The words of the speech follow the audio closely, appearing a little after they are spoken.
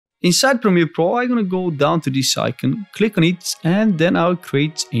Inside Premiere Pro, I'm gonna go down to this icon, click on it, and then I'll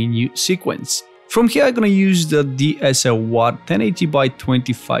create a new sequence. From here, I'm gonna use the DSLR 1080 by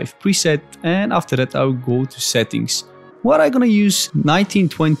 25 preset, and after that, I'll go to settings, where I'm gonna use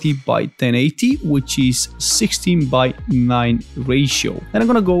 1920 by 1080, which is 16 by 9 ratio. Then I'm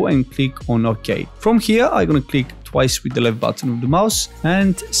gonna go and click on OK. From here, I'm gonna click twice with the left button of the mouse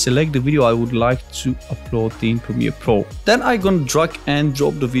and select the video I would like to upload in Premiere Pro. Then I'm gonna drag and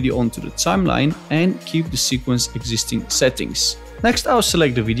drop the video onto the timeline and keep the sequence existing settings. Next, I'll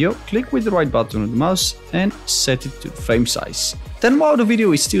select the video, click with the right button of the mouse and set it to the frame size. Then while the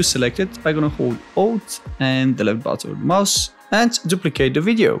video is still selected, I'm gonna hold Alt and the left button of the mouse and duplicate the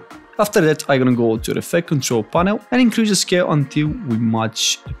video. After that, I'm gonna go to the effect control panel and increase the scale until we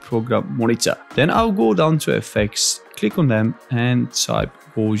match the program monitor. Then I'll go down to effects, click on them and type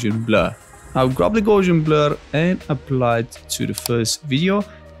Gaussian blur. I'll grab the Gaussian blur and apply it to the first video.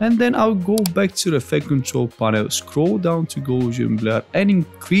 And then I'll go back to the effect control panel, scroll down to Gaussian blur and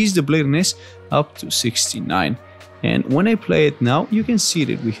increase the blurriness up to 69. And when I play it now, you can see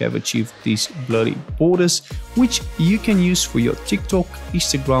that we have achieved these blurry borders, which you can use for your TikTok,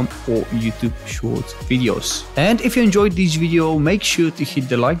 Instagram or YouTube short videos. And if you enjoyed this video, make sure to hit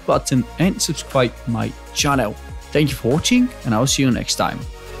the like button and subscribe my channel. Thank you for watching and I'll see you next time.